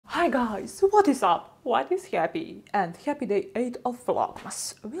Hi guys, what is up? What is happy? And happy day 8 of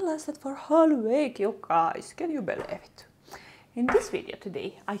Vlogmas. We lasted for a whole week, you guys, can you believe it? In this video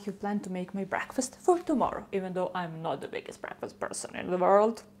today, I have planned to make my breakfast for tomorrow, even though I'm not the biggest breakfast person in the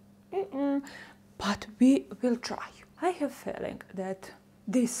world. But we will try. I have a feeling that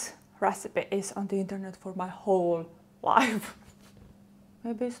this recipe is on the internet for my whole life.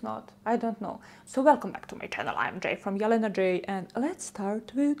 Maybe it's not, I don't know. So welcome back to my channel, I'm Jay from Jelena J, and let's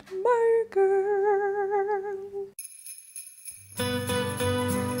start with making.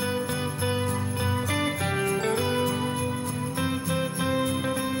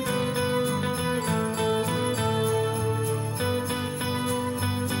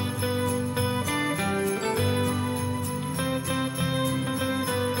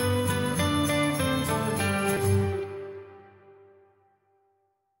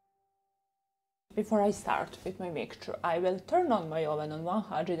 Before I start with my mixture, I will turn on my oven on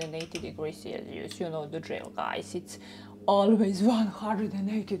 180 degrees Celsius. You know the drill, guys. It's always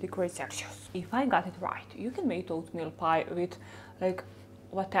 180 degrees Celsius. If I got it right, you can make oatmeal pie with like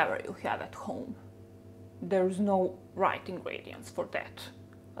whatever you have at home. There's no right ingredients for that.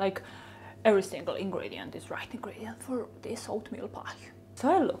 Like every single ingredient is right ingredient for this oatmeal pie. So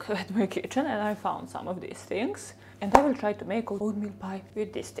I looked at my kitchen and I found some of these things, and I will try to make oatmeal pie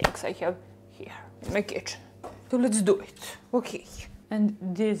with these things I have here in my kitchen. So let's do it. Okay. And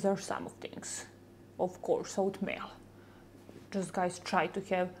these are some of things. Of course, oatmeal. Just guys try to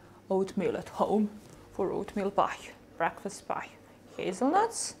have oatmeal at home for oatmeal pie, breakfast pie.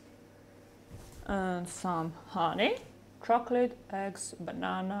 Hazelnuts and some honey, chocolate, eggs,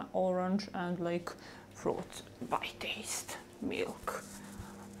 banana, orange, and like fruit by taste, milk.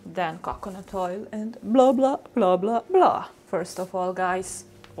 Then coconut oil and blah blah blah blah blah. First of all, guys,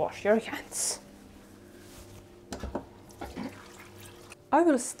 wash your hands. I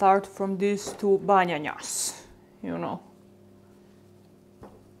will start from these two bananas, you know.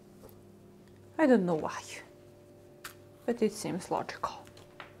 I don't know why, but it seems logical.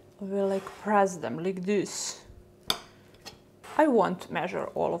 I will like press them like this. I won't measure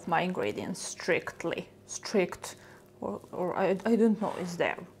all of my ingredients strictly, or I don't know, is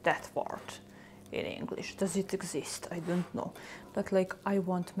there that word in English? Does it exist? I don't know. But like I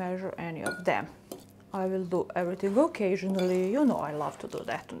won't measure any of them. I will do everything occasionally. You know, I love to do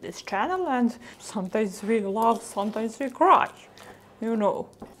that on this channel, and sometimes we laugh, sometimes we cry. You know.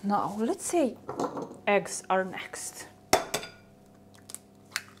 Now, let's say eggs are next.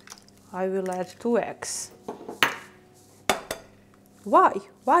 I will add 2 eggs. Why?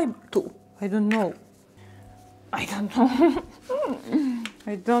 Why 2? I don't know. I don't know.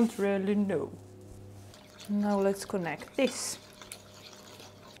 I don't really know. Now let's connect this.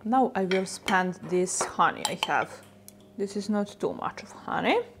 Now I will spend this honey I have. This is not too much of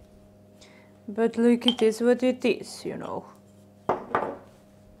honey, but like it is what it is, you know.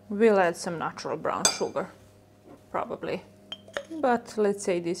 We'll add some natural brown sugar, probably. But let's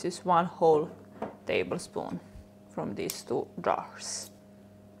say this is 1 whole tablespoon from these 2 jars.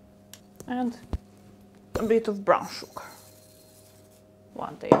 And a bit of brown sugar.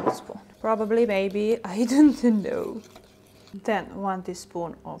 1 tablespoon. Probably, maybe, I don't know. Then 1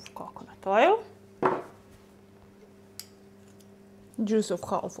 teaspoon of coconut oil. Juice of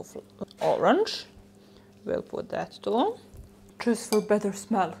half of orange. We'll put that too. Just for better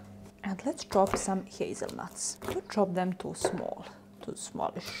smell. And let's chop some hazelnuts. Don't chop them too small,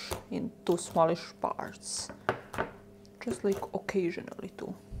 in too smallish parts. Just like occasionally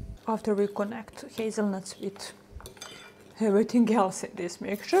too. After we connect hazelnuts with everything else in this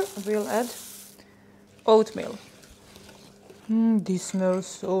mixture, we'll add oatmeal. This smells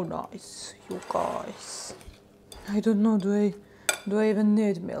so nice, you guys. I don't know, do I even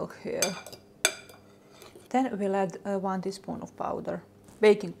need milk here? Then we'll add 1 teaspoon of powder.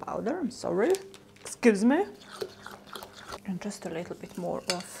 Baking powder, I'm sorry. Excuse me. And just a little bit more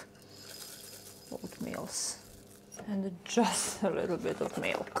of oatmeals. And just a little bit of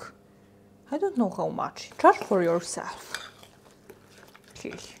milk. I don't know how much. Judge for yourself.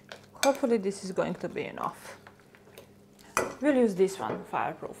 Okay. Hopefully this is going to be enough. We'll use this one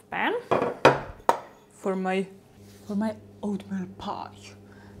fireproof pan for my oatmeal pie.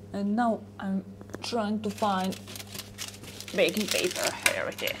 And now I'm trying to find baking paper. Here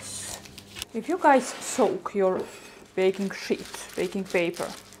it is. If you guys soak your baking sheet, baking paper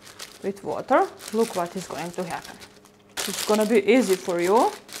with water, look what is going to happen. It's gonna be easy for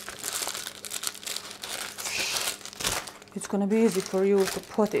you. It's gonna be easy for you to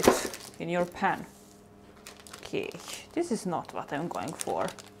put it in your pan. Okay, this is not what I'm going for.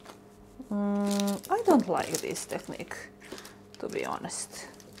 I don't like this technique, to be honest.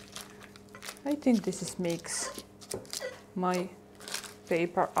 I think this makes my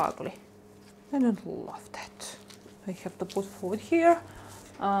paper ugly. I don't love that. I have to put food here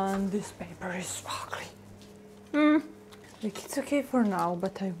and this paper is ugly. Like it's okay for now,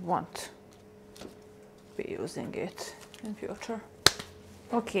 but I won't be using it in future.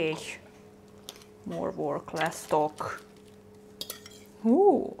 Okay, more work, less talk.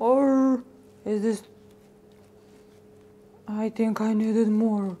 Ooh, or is this... I think I needed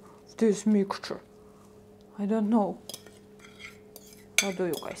more of this mixture. I don't know. What do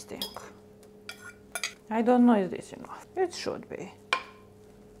you guys think? I don't know if this is enough. It should be.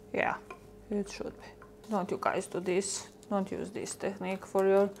 Yeah, it should be. Don't you guys do this. Don't use this technique for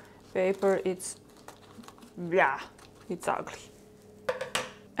your paper. It's... yeah, it's ugly.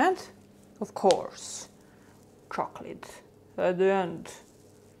 And, of course, chocolate at the end.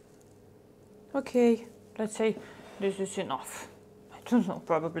 Okay, let's say this is enough. I don't know,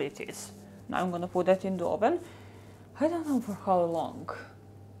 probably it is. Now I'm gonna put that in the oven. I don't know for how long,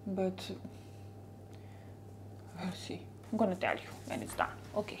 but we'll see. I'm gonna tell you when it's done.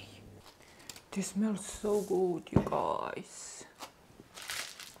 Okay. This smells so good, you guys.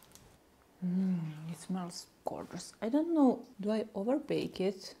 It smells gorgeous. I don't know, do I overbake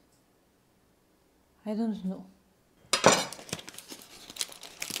it? I don't know.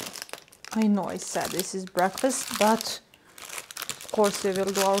 I know I said this is breakfast, but of course we will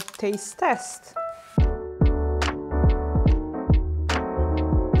do our taste test.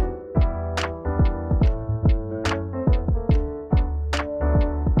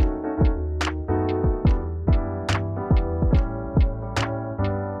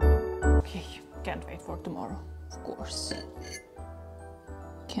 Okay, can't wait for tomorrow, of course.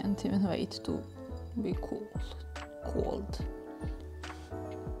 Can't even wait to be cold.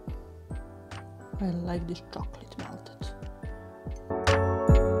 I like this chocolate melted.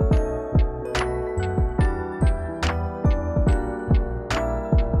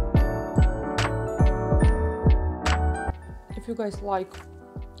 If you guys like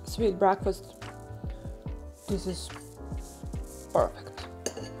sweet breakfast, this is perfect.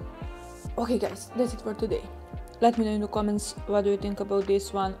 Okay guys, that's it for today. Let me know in the comments what do you think about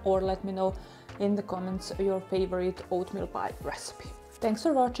this one, or let me know in the comments your favorite oatmeal pie recipe. Thanks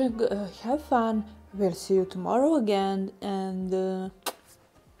for watching, have fun, we'll see you tomorrow again, and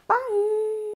bye!